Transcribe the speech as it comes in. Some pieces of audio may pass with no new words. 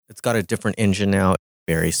It's got a different engine now,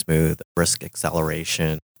 very smooth, brisk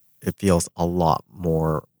acceleration. It feels a lot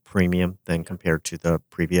more premium than compared to the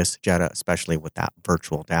previous Jetta, especially with that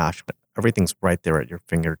virtual dash. But everything's right there at your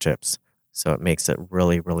fingertips, so it makes it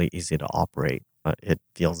really, really easy to operate. It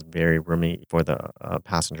feels very roomy for the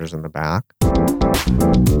passengers in the back.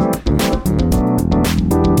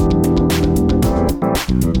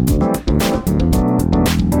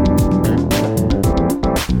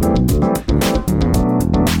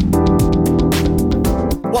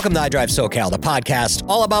 Welcome to iDrive SoCal, the podcast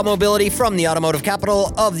all about mobility from the automotive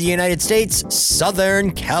capital of the United States, Southern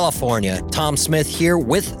California. Tom Smith here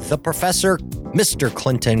with the professor, Mr.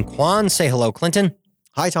 Clinton Kwan. Say hello, Clinton.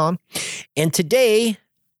 Hi, Tom. And today,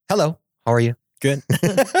 hello, how are you? Good.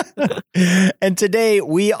 And today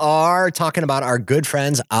we are talking about our good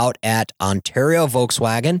friends out at Ontario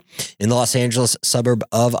Volkswagen in the Los Angeles suburb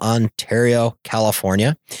of Ontario,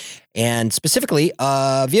 California. And specifically,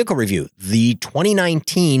 a vehicle review, the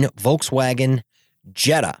 2019 Volkswagen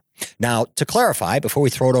Jetta. Now, to clarify, before we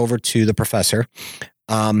throw it over to the professor,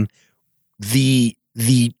 the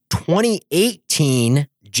 2018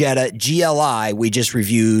 Jetta GLI we just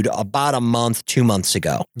reviewed about 2 months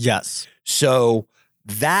ago. Yes. So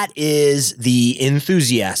that is the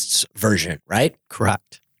enthusiasts version, right?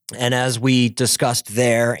 Correct. And as we discussed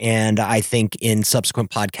there, and I think in subsequent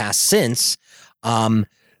podcasts since,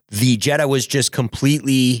 the Jetta was just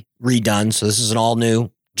completely redone. So this is an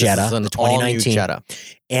all-new Jetta, this is an the 2019 all-new Jetta.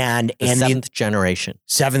 And the seventh generation.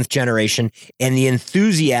 Seventh generation. And the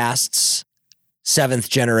enthusiasts' seventh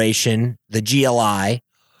generation, the GLI,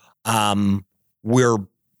 we're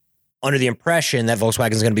under the impression that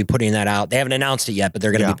Volkswagen is going to be putting that out. They haven't announced it yet, but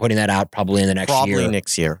they're going to be putting that out probably in the next year. Probably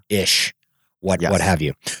next year-ish. What have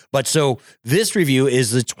you. But so this review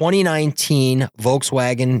is the 2019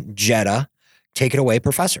 Volkswagen Jetta. Take it away,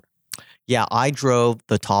 Professor. Yeah, I drove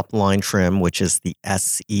the top line trim, which is the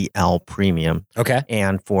SEL Premium. Okay.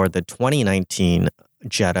 And for the 2019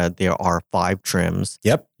 Jetta, there are 5 trims.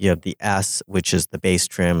 Yep. You have the S, which is the base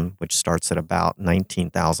trim, which starts at about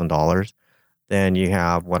 $19,000. Then you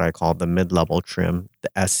have what I call the mid-level trim,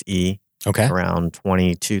 the SE, around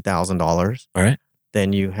 $22,000. All right.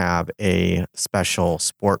 Then you have a special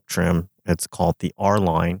sport trim. It's called the R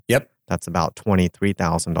line. Yep. That's about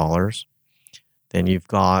 $23,000. Then you've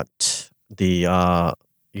got the,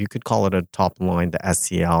 you could call it a top line, the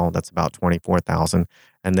SEL. That's about $24,000.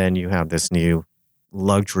 And then you have this new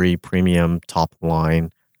luxury premium top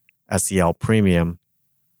line, SEL Premium,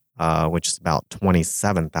 which is about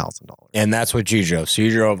 $27,000. And that's what you drove. So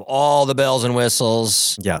you drove all the bells and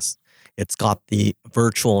whistles. Yes. It's got the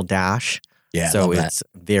virtual dash. Yeah. So it's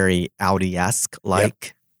very Audi-esque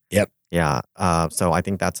like. Yep. Yeah. So I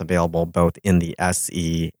think that's available both in the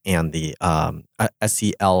SE and the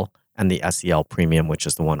SEL and the SEL Premium, which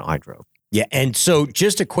is the one I drove. Yeah. And so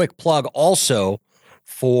just a quick plug also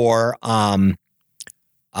for some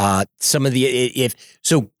of the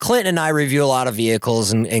so Clinton and I review a lot of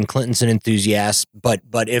vehicles, and Clinton's an enthusiast. But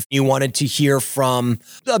if you wanted to hear from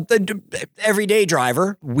the everyday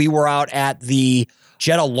driver, we were out at the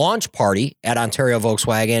Jetta launch party at Ontario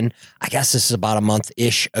Volkswagen. I guess this is about a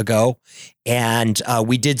month-ish ago, and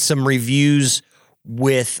we did some reviews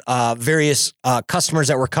with various customers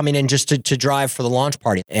that were coming in just to drive for the launch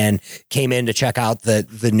party, and came in to check out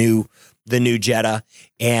the new Jetta.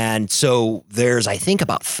 And so there's, I think,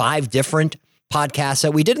 about 5 different podcasts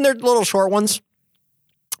that we did, and they're little short ones,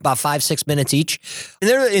 about 5-6 minutes each. And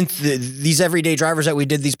they're these everyday drivers that we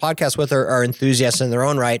did these podcasts with are enthusiasts in their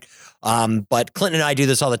own right. But Clinton and I do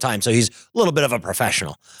this all the time, so he's a little bit of a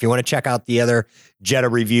professional. If you want to check out the other Jetta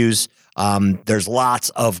reviews, there's lots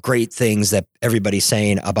of great things that everybody's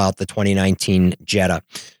saying about the 2019 Jetta.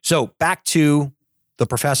 So back to the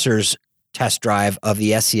professor's test drive of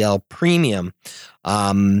the SEL Premium.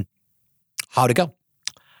 How'd it go?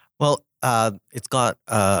 Well, it's got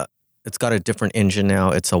a different engine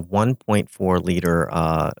now. It's a 1.4 liter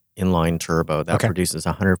inline turbo that produces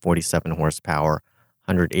 147 horsepower,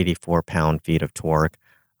 184 pound-feet of torque.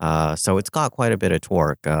 So it's got quite a bit of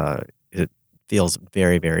torque. It feels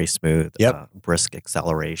very, very smooth. Brisk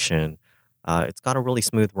acceleration. It's got a really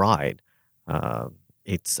smooth ride.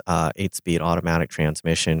 It's 8-speed automatic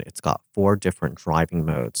transmission. It's got 4 different driving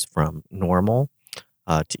modes, from normal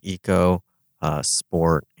to eco,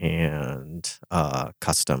 sport, and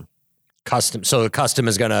custom. Custom. So the custom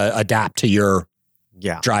is going to adapt to your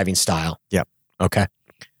driving style. Yep. Okay.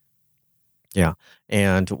 Yeah.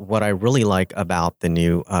 And what I really like about the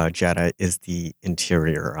new Jetta is the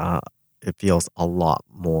interior. It feels a lot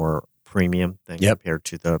more premium than compared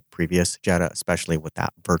to the previous Jetta, especially with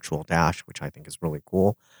that virtual dash, which I think is really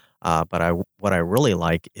cool. What I really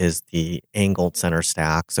like is the angled center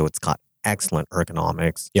stack. So it's got excellent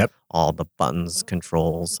ergonomics. Yep. All the buttons,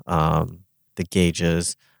 controls, the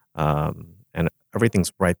gauges, and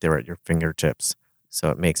everything's right there at your fingertips. So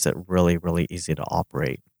it makes it really, really easy to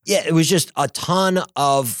operate. Yeah, it was just a ton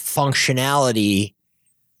of functionality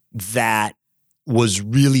that was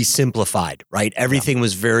really simplified, right? Everything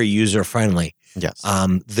was very user-friendly. Yes.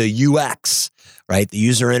 The UX, right? The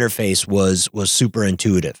user interface was super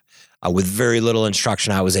intuitive. With very little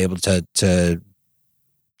instruction, I was able to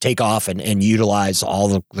take off and utilize all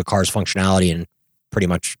the car's functionality in pretty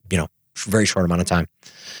much, very short amount of time.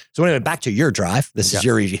 So anyway, back to your drive. This is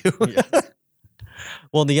your review.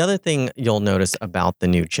 Well, the other thing you'll notice about the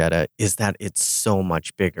new Jetta is that it's so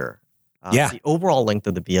much bigger. The overall length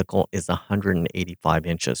of the vehicle is 185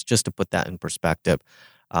 inches. Just to put that in perspective,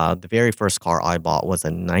 the very first car I bought was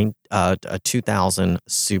a 2000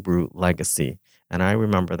 Subaru Legacy. And I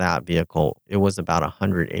remember that vehicle, it was about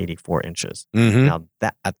 184 inches. Mm-hmm. Now,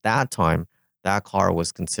 at that time, that car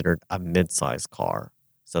was considered a mid-size car.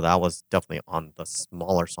 So that was definitely on the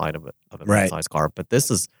smaller side of a mid-size car. But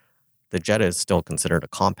the Jetta is still considered a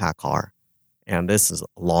compact car. And this is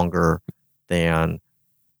longer than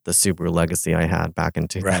the Subaru Legacy I had back in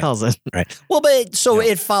 2000. Right. Well, but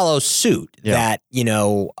it follows suit that,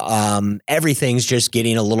 everything's just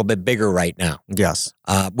getting a little bit bigger right now. Yes.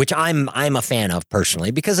 Which I'm a fan of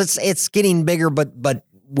personally because it's getting bigger, but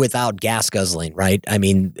without gas guzzling, right? I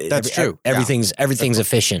mean, that's true. Everything's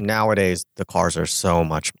efficient. Nowadays, the cars are so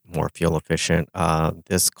much more fuel efficient.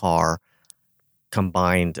 This car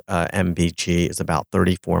combined MPG is about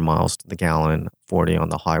 34 miles to the gallon, 40 on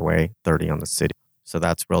the highway, 30 on the city. So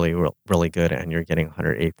that's really, really good. And you're getting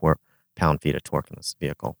 184 pound-feet of torque in this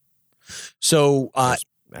vehicle. So,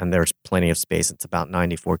 there's plenty of space. It's about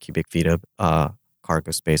 94 cubic feet of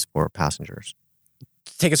cargo space for passengers.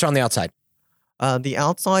 Take us around the outside. The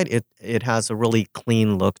outside, it has a really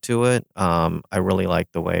clean look to it. I really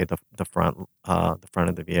like the way the front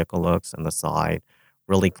of the vehicle looks and the side.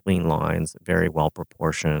 Really clean lines, very well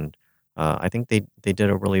proportioned. I think they did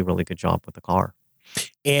a really, really good job with the car.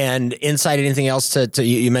 And inside, anything else to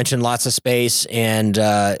you mentioned lots of space and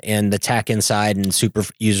the tech inside and super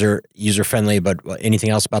user friendly, but anything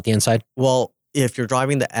else about the inside? Well, if you're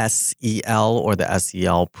driving the SEL or the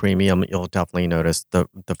SEL Premium, you'll definitely notice the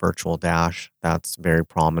virtual dash. That's very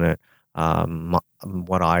prominent.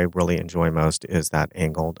 What I really enjoy most is that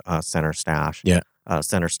angled center stack. Yeah.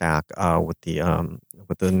 Center stack with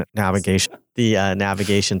the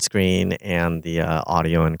navigation screen and the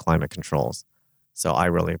audio and climate controls. So I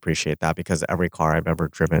really appreciate that because every car I've ever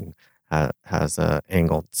driven has a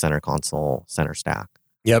angled center console, center stack.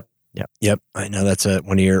 Yep. I know that's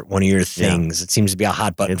one of your things. Yeah. It seems to be a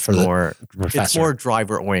hot button for the professor. It's more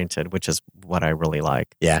driver oriented, which is what I really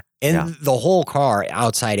like. Yeah, and the whole car,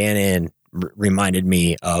 outside and in, reminded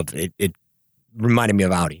me of it. It reminded me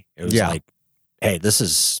of Audi. It was like, hey, this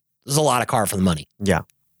is a lot of car for the money. Yeah,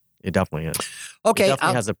 it definitely is. Okay, it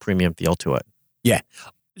definitely has a premium feel to it. Yeah.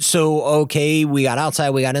 So, we got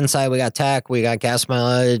outside, we got inside, we got tech, we got gas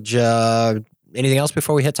mileage. Anything else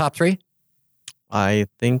before we hit top three? I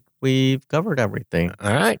think we've covered everything.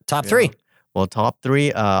 All right, top three. Well, top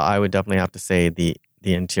three, I would definitely have to say the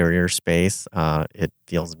interior space. It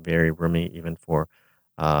feels very roomy, even for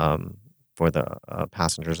the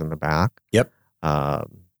passengers in the back. Yep.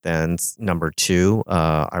 Then number two,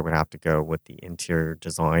 I would have to go with the interior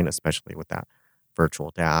design, especially with that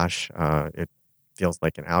virtual dash. It feels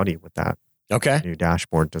like an Audi with that new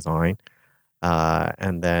dashboard design.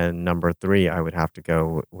 And then number three, I would have to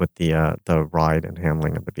go with the ride and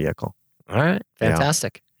handling of the vehicle. All right,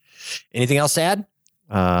 fantastic. Yeah. Anything else to add?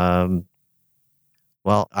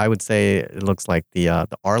 Well, I would say it looks like the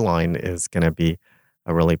R-Line is going to be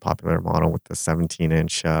a really popular model with the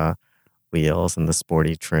 17-inch wheels and the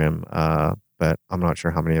sporty trim. But I'm not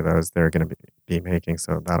sure how many of those they're going to be making.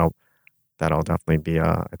 So that'll definitely be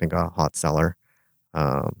I think a hot seller.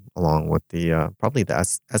 Along with the probably the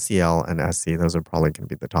SEL and SC, those are probably going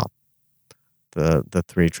to be the top, the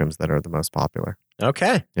three trims that are the most popular.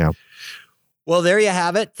 Okay. Yeah. Well, there you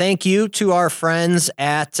have it. Thank you to our friends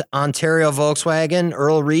at Ontario Volkswagen,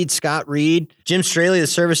 Earl Reed, Scott Reed, Jim Straley, the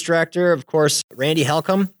service director, of course, Randy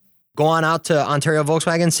Helcom. Go on out to Ontario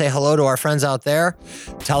Volkswagen, say hello to our friends out there.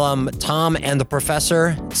 Tell them Tom and the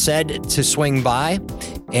professor said to swing by.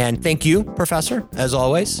 And thank you, Professor, as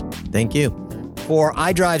always. Thank you. For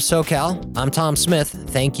iDrive SoCal, I'm Tom Smith.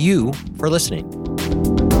 Thank you for listening.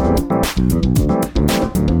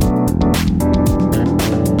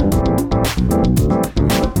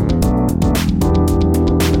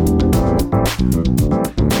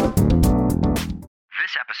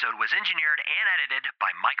 This episode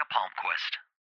a Palmquist.